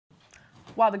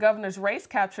While the governor's race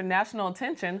captured national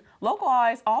attention, local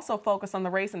eyes also focused on the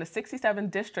race in the 67th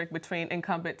district between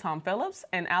incumbent Tom Phillips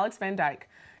and Alex Van Dyke.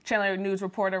 Channel 8 News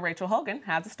reporter Rachel Hogan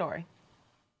has the story.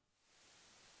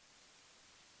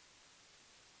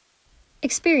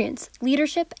 Experience,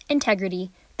 leadership, integrity.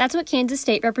 That's what Kansas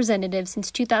State Representative since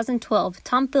 2012,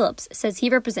 Tom Phillips, says he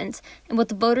represents and what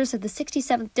the voters of the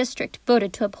 67th District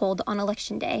voted to uphold on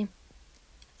Election Day.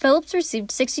 Phillips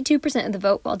received 62% of the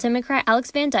vote, while Democrat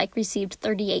Alex Van Dyke received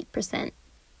 38%.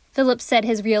 Phillips said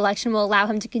his re-election will allow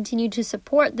him to continue to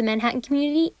support the Manhattan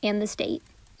community and the state.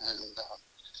 And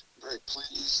very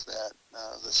pleased that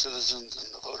the citizens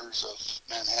and the voters of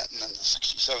Manhattan and the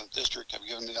 67th District have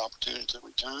given me the opportunity to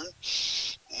return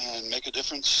and make a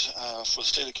difference for the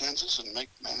state of Kansas and make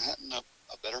Manhattan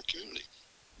a better community.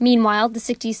 Meanwhile, the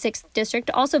 66th District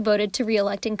also voted to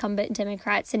re-elect incumbent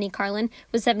Democrat Sydney Carlin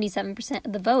with 77%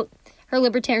 of the vote. Her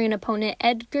Libertarian opponent,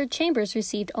 Edgar Chambers,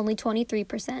 received only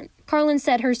 23%. Carlin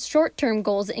said her short-term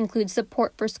goals include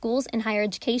support for schools and higher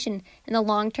education. In the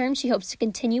long term, she hopes to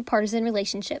continue partisan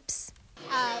relationships.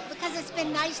 Because it's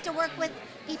been nice to work with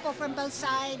people from both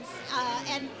sides,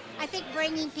 and I think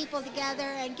bringing people together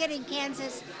and getting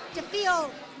Kansas to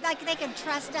feel like they can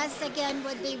trust us again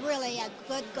would be really a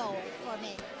good goal for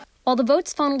me. While the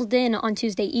votes funneled in on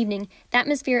Tuesday evening, the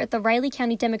atmosphere at the Riley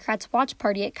County Democrats' watch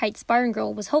party at Kite's Bar and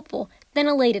Grill was hopeful, then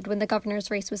elated when the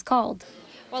governor's race was called.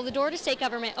 While the door to state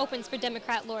government opens for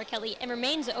Democrat Laura Kelly and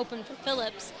remains open for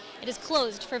Phillips, it is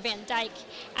closed for Van Dyke.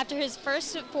 After his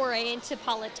first foray into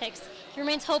politics, he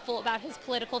remains hopeful about his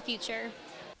political future.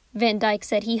 Van Dyke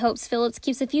said he hopes Phillips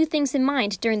keeps a few things in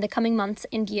mind during the coming months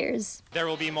and years. There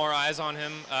will be more eyes on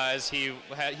him as he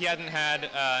hadn't had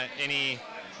any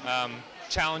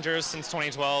challengers since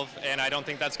 2012, and I don't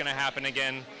think that's going to happen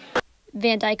again.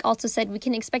 Van Dyke also said we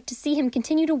can expect to see him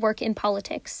continue to work in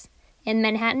politics. In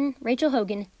Manhattan, Rachel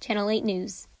Hogan, Channel 8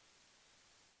 News.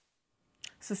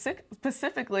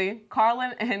 Specifically,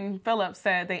 Carlin and Phillips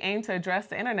said they aim to address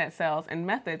the internet sales and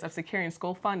methods of securing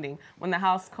school funding when the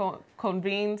House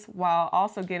convenes, while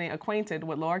also getting acquainted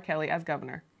with Laura Kelly as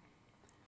governor.